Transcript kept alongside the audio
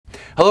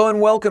Hello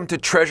and welcome to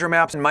Treasure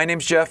Maps. My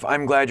name's Jeff.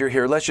 I'm glad you're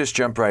here. Let's just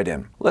jump right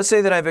in. Let's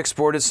say that I've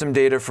exported some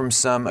data from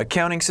some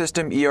accounting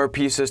system,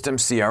 ERP system,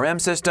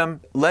 CRM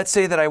system. Let's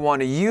say that I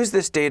want to use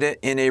this data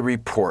in a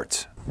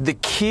report. The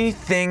key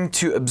thing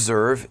to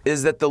observe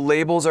is that the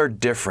labels are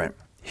different.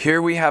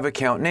 Here we have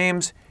account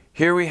names.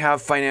 Here we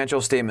have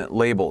financial statement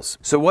labels.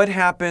 So what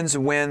happens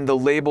when the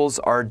labels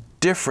are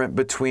different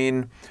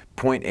between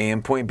point A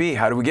and point B?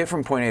 How do we get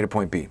from point A to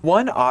point B?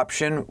 One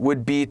option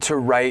would be to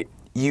write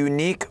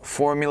unique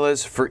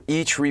formulas for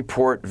each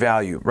report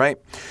value, right?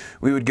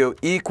 We would go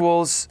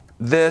equals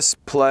this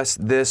plus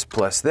this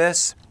plus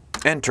this,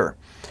 enter.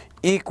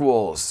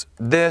 Equals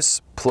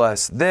this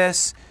plus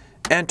this,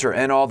 enter,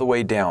 and all the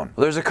way down.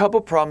 There's a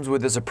couple problems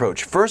with this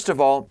approach. First of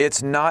all,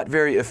 it's not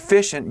very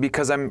efficient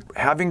because I'm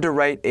having to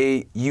write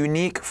a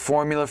unique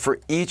formula for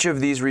each of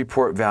these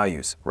report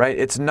values, right?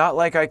 It's not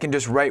like I can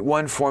just write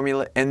one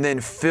formula and then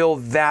fill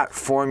that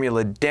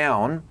formula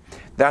down.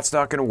 That's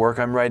not going to work.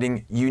 I'm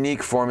writing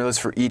unique formulas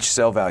for each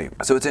cell value.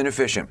 So it's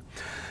inefficient.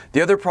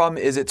 The other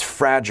problem is it's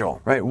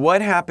fragile, right?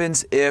 What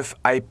happens if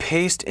I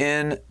paste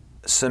in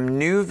some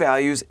new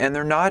values and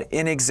they're not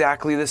in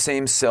exactly the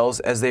same cells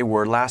as they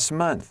were last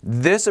month?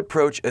 This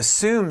approach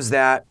assumes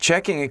that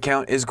checking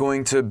account is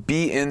going to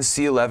be in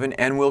C11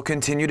 and will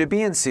continue to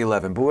be in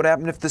C11. But what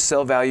happens if the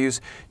cell values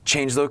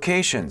change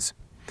locations?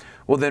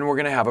 Well, then we're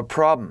going to have a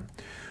problem.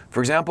 For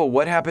example,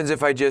 what happens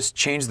if I just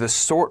change the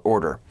sort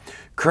order?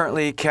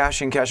 Currently,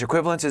 cash and cash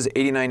equivalents is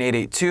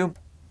 89,882.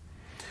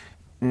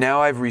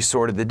 Now I've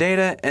resorted the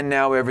data and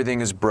now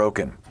everything is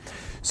broken.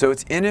 So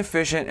it's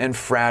inefficient and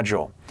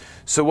fragile.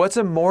 So what's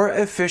a more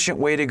efficient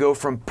way to go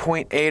from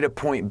point A to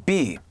point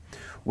B?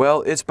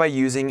 Well, it's by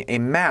using a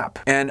map.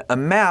 And a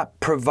map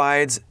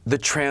provides the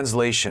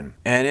translation.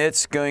 And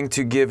it's going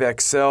to give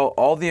Excel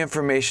all the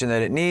information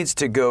that it needs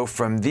to go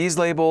from these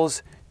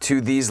labels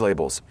to these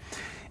labels.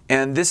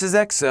 And this is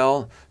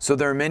Excel, so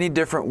there are many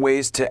different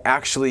ways to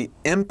actually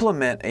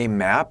implement a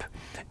map.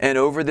 And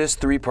over this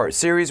three-part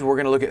series, we're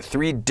going to look at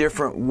 3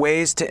 different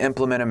ways to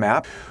implement a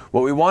map.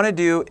 What we want to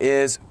do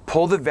is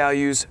pull the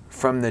values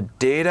from the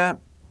data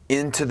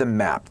into the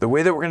map. The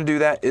way that we're going to do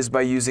that is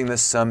by using the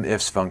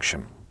SUMIFS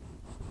function.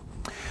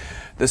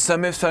 The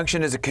SUMIFS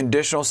function is a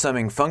conditional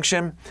summing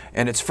function,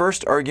 and its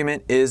first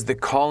argument is the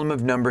column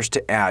of numbers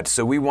to add.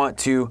 So we want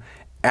to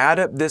add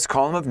up this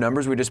column of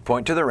numbers. We just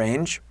point to the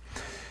range.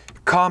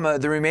 Comma,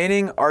 the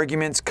remaining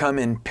arguments come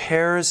in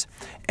pairs,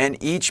 and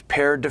each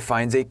pair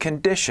defines a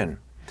condition.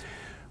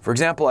 For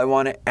example, I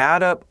want to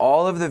add up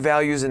all of the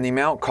values in the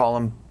amount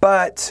column,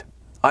 but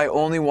I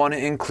only want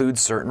to include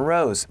certain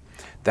rows.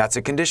 That's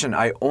a condition.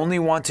 I only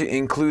want to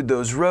include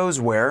those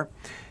rows where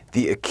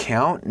the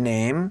account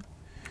name,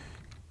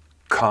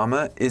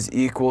 comma, is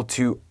equal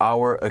to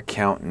our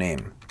account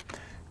name.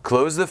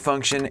 Close the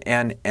function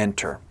and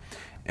enter.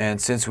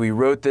 And since we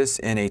wrote this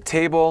in a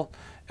table,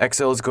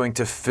 Excel is going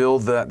to fill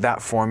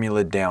that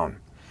formula down.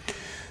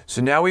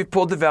 So now we've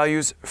pulled the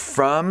values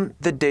from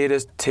the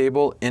data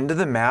table into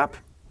the map,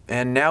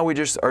 and now we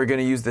just are going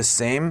to use the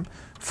same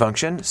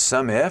function,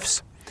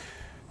 SUMIFS,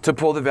 to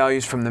pull the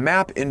values from the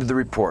map into the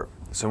report.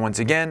 So once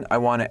again, I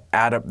want to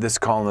add up this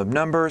column of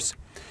numbers,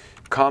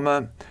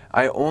 comma,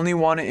 I only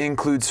want to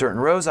include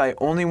certain rows. I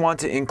only want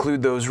to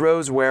include those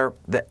rows where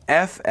the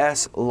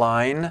FS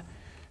line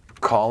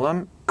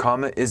column,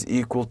 comma, is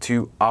equal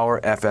to our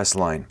FS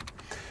line.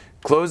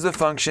 Close the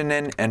function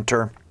and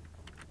enter.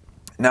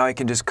 Now I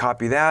can just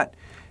copy that,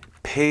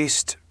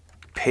 paste,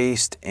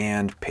 paste,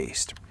 and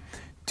paste.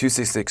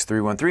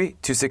 266,313,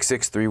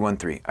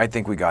 266,313. I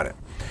think we got it.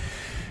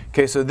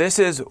 Okay, so this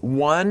is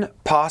one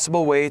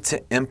possible way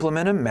to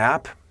implement a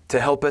map to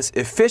help us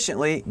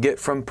efficiently get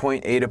from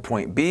point A to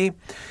point B.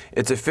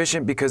 It's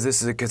efficient because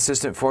this is a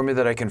consistent formula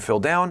that I can fill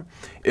down.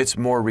 It's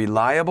more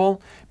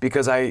reliable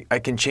because I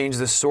can change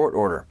the sort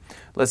order.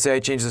 Let's say I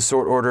change the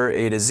sort order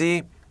A to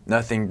Z.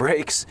 Nothing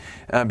breaks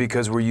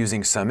because we're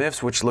using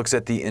SUMIFS, which looks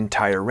at the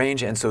entire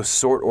range, and so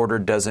sort order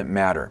doesn't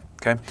matter,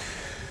 okay?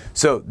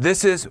 So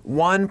this is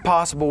one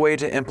possible way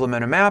to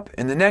implement a map.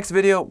 In the next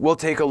video, we'll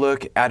take a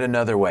look at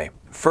another way.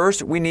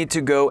 First, we need to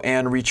go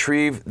and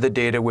retrieve the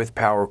data with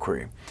Power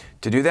Query.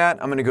 To do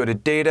that, I'm going to go to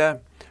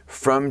Data,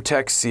 from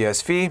Text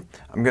CSV.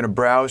 I'm going to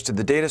browse to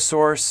the data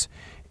source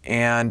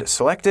and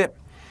select it.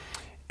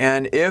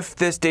 And if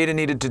this data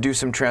needed to do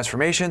some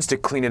transformations to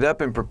clean it up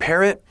and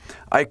prepare it,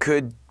 I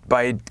could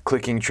by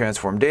clicking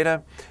Transform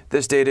Data.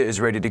 This data is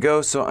ready to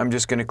go, so I'm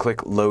just going to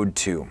click Load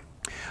To.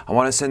 I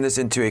want to send this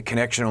into a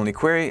connection-only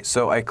query,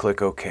 so I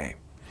click OK.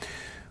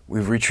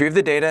 We've retrieved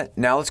the data.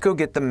 Now let's go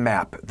get the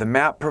map. The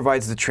map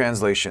provides the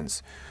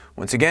translations.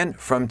 Once again,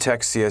 from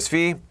Text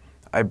CSV,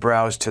 I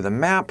browse to the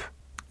map,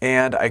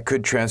 and I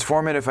could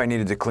transform it if I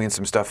needed to clean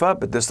some stuff up,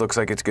 but this looks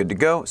like it's good to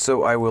go,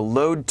 so I will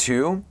Load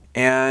To,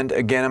 and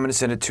again, I'm going to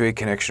send it to a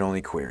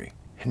connection-only query.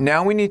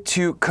 Now we need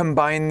to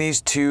combine these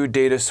 2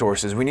 data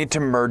sources. We need to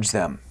merge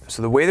them.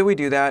 So the way that we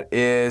do that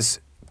is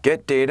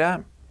get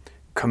data,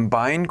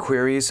 combine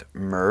queries,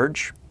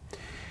 merge.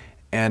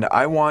 And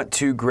I want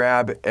to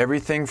grab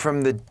everything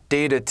from the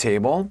data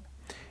table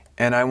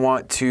and I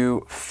want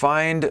to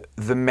find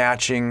the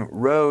matching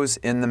rows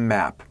in the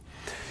map.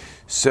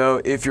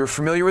 So if you're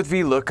familiar with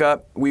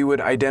VLOOKUP, we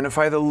would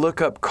identify the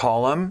lookup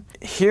column.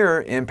 Here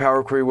in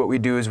Power Query, what we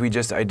do is we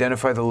just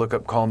identify the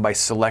lookup column by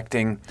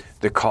selecting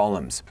the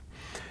columns.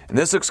 And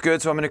this looks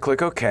good, so I'm going to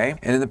click OK.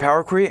 And in the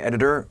Power Query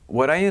editor,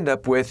 what I end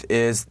up with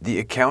is the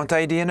account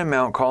ID and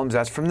amount columns,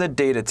 that's from the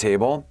data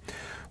table,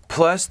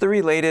 plus the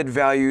related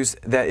values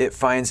that it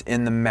finds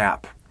in the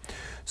map.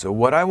 So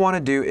what I want to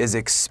do is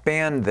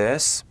expand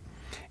this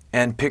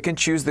and pick and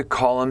choose the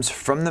columns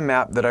from the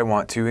map that I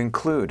want to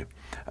include.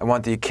 I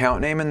want the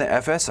account name and the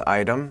FS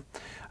item.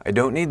 I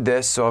don't need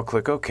this, so I'll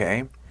click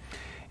OK.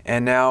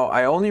 And now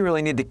I only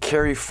really need to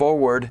carry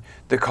forward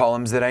the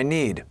columns that I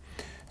need.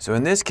 So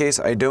in this case,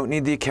 I don't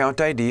need the account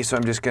ID, so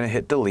I'm just going to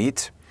hit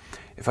delete.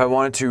 If I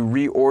wanted to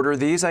reorder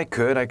these, I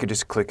could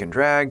just click and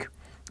drag,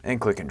 and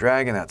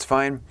that's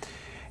fine.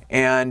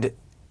 And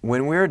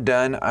when we're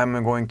done,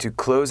 I'm going to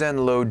close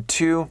and load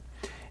to.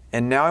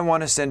 And now I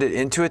want to send it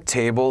into a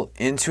table,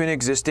 into an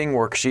existing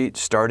worksheet,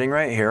 starting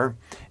right here,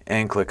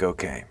 and click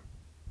OK.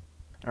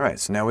 All right,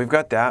 so now we've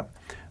got that.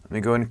 Let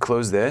me go ahead and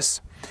close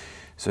this.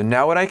 So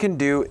now what I can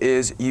do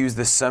is use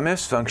the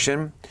SUMIFS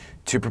function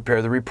to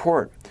prepare the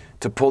report,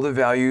 to pull the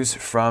values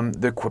from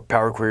the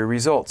Power Query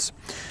results.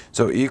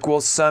 So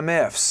equals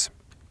SUMIFS.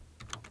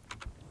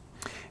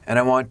 And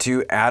I want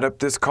to add up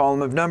this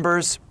column of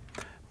numbers,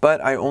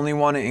 but I only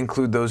want to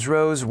include those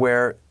rows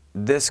where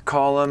this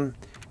column,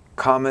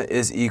 comma,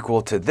 is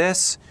equal to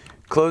this.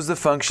 Close the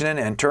function and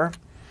enter.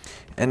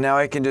 And now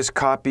I can just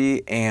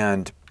copy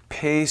and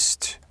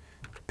paste,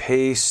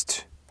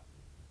 paste,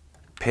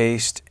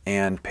 paste,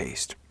 and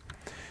paste.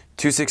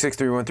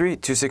 266313,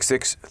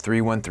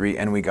 266313,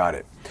 and we got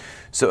it.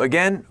 So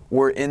again,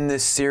 we're in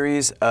this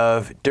series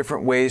of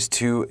different ways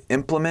to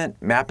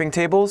implement mapping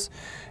tables.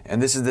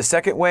 And this is the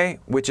second way,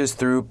 which is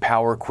through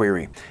Power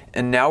Query.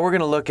 And now we're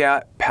going to look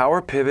at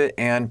Power Pivot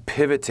and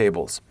pivot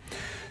tables.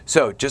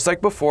 So just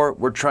like before,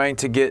 we're trying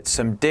to get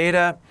some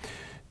data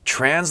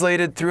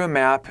translated through a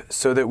map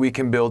so that we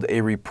can build a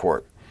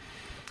report.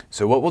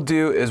 So what we'll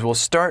do is we'll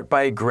start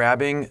by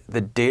grabbing the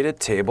data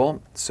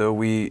table. So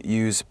we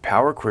use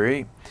Power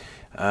Query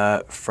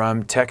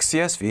from text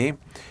CSV.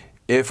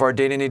 If our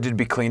data needed to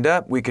be cleaned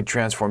up, we could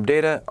transform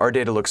data. Our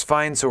data looks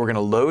fine, so we're going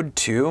to load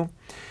to.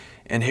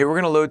 And here we're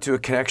going to load to a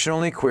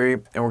connection-only query,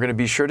 and we're going to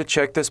be sure to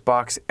check this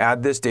box,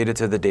 add this data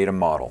to the data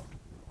model.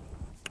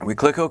 We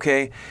click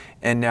OK,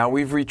 and now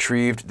we've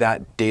retrieved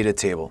that data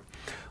table.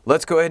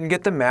 Let's go ahead and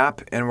get the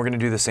map, and we're going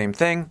to do the same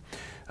thing.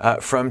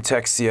 From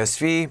text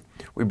CSV,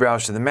 we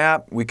browse to the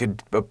map. We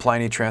could apply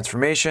any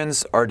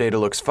transformations. Our data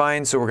looks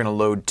fine, so we're going to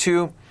load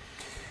to.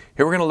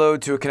 Here we're going to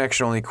load to a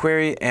connection-only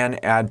query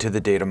and add to the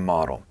data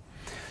model.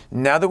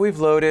 Now that we've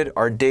loaded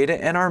our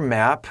data and our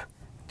map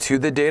to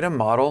the data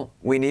model,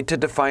 we need to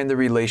define the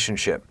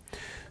relationship.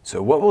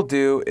 So what we'll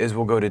do is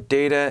we'll go to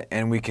Data,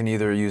 and we can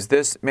either use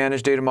this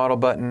Manage Data Model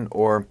button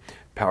or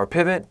Power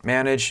Pivot,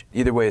 Manage.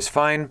 Either way is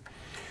fine.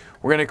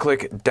 We're going to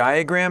click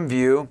Diagram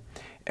View,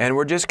 and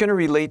we're just going to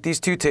relate these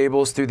two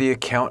tables through the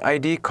Account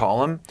ID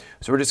column.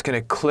 So we're just going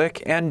to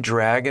click and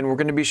drag, and we're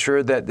going to be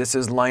sure that this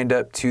is lined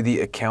up to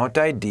the Account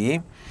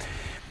ID.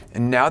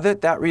 And now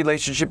that that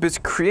relationship is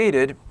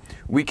created,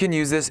 we can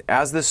use this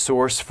as the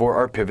source for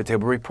our pivot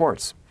table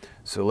reports.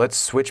 So let's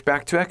switch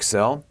back to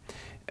Excel,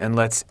 and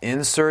let's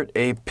insert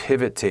a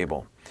pivot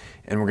table.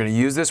 And we're going to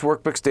use this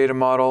workbook's data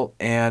model,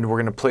 and we're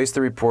going to place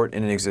the report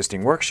in an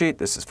existing worksheet.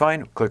 This is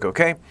fine. Click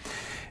OK.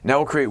 Now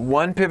we'll create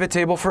one pivot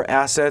table for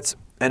assets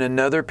and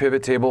another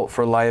pivot table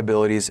for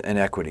liabilities and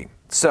equity.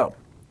 So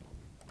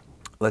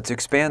let's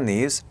expand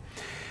these.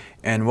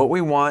 And what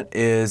we want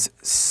is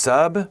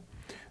sub,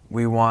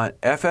 we want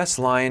FS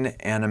line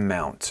and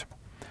amount.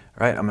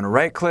 All right, I'm going to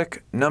right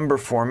click, number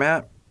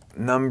format,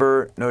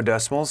 number, no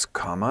decimals,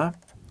 comma.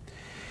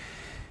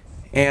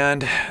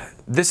 And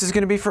this is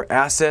going to be for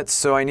assets,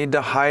 so I need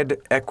to hide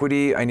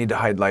equity, I need to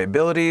hide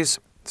liabilities.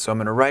 So I'm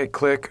going to right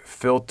click,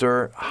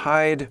 filter,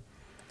 hide,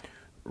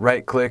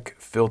 right click,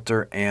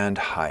 filter, and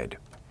hide.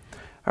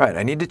 All right,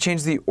 I need to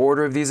change the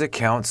order of these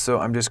accounts, so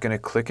I'm just going to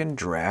click and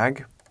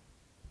drag.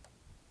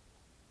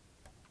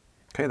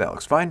 Okay, that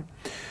looks fine.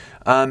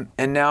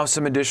 And now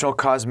some additional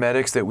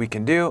cosmetics that we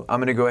can do. I'm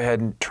going to go ahead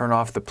and turn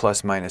off the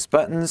plus minus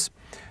buttons.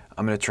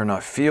 I'm going to turn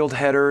off field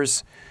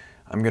headers.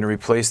 I'm going to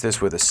replace this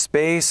with a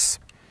space.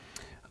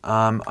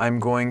 I'm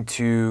going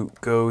to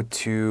go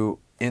to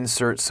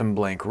insert some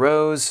blank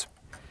rows.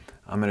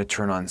 I'm going to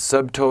turn on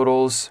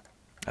subtotals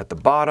at the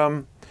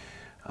bottom.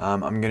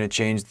 I'm going to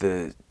change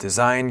the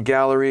design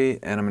gallery,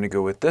 and I'm going to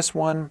go with this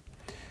one.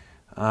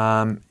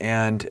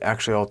 And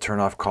actually, I'll turn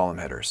off column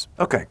headers.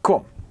 Okay,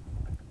 cool.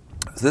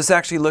 So this is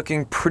actually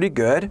looking pretty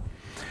good.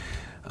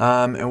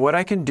 And what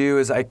I can do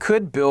is I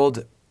could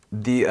build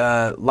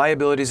the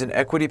liabilities and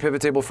equity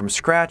pivot table from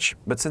scratch,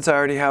 but since I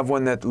already have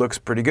one that looks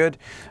pretty good,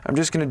 I'm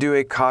just going to do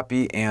a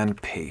copy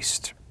and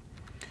paste.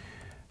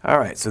 All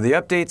right, so the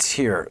update's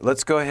here.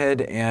 Let's go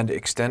ahead and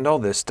extend all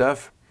this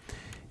stuff.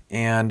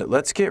 And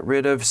let's get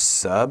rid of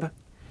sub,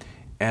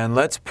 and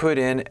let's put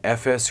in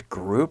FS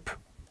group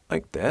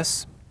like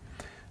this.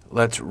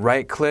 Let's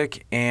right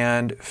click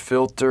and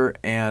filter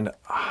and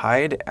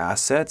hide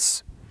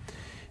assets.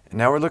 And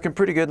now we're looking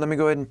pretty good. Let me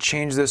go ahead and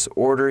change this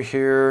order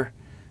here.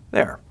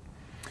 There.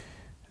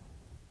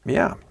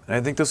 Yeah,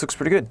 I think this looks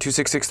pretty good.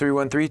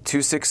 266313,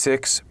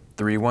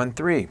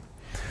 266313.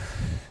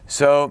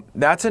 So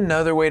that's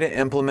another way to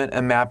implement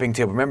a mapping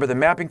table. Remember, the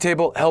mapping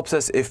table helps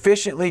us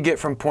efficiently get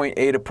from point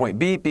A to point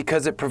B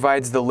because it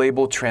provides the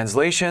label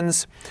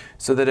translations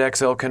so that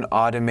Excel can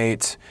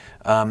automate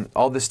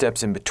all the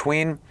steps in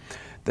between.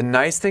 The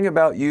nice thing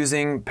about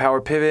using Power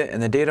Pivot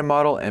and the data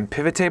model and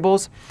pivot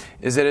tables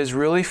is that it is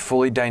really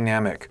fully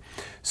dynamic.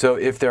 So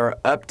if there are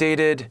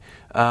updated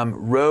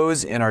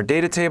rows in our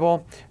data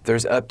table, if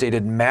there's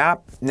updated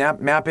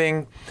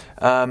mapping,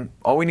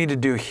 all we need to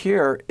do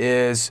here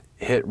is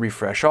hit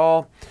refresh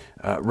all,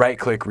 right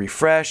click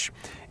refresh,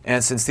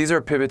 and since these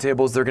are pivot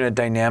tables, they're going to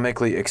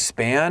dynamically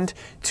expand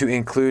to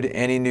include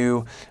any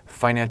new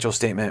financial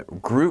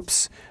statement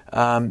groups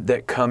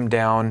that come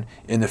down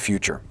in the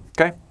future.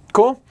 Okay?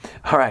 Cool?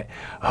 All right.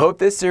 I hope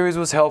this series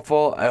was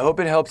helpful. I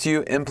hope it helped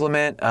you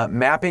implement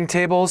mapping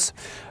tables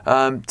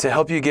to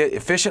help you get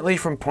efficiently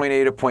from point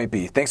A to point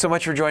B. Thanks so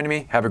much for joining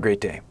me. Have a great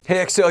day. Hey,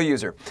 Excel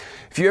user.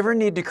 If you ever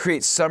need to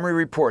create summary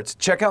reports,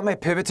 check out my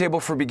Pivot Table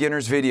for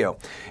Beginners video.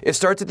 It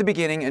starts at the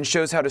beginning and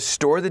shows how to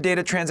store the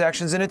data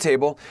transactions in a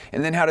table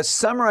and then how to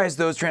summarize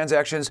those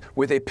transactions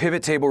with a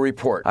pivot table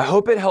report. I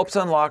hope it helps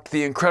unlock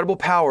the incredible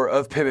power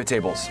of pivot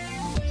tables.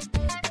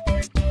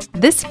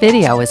 This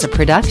video is a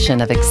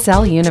production of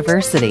Excel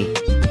University.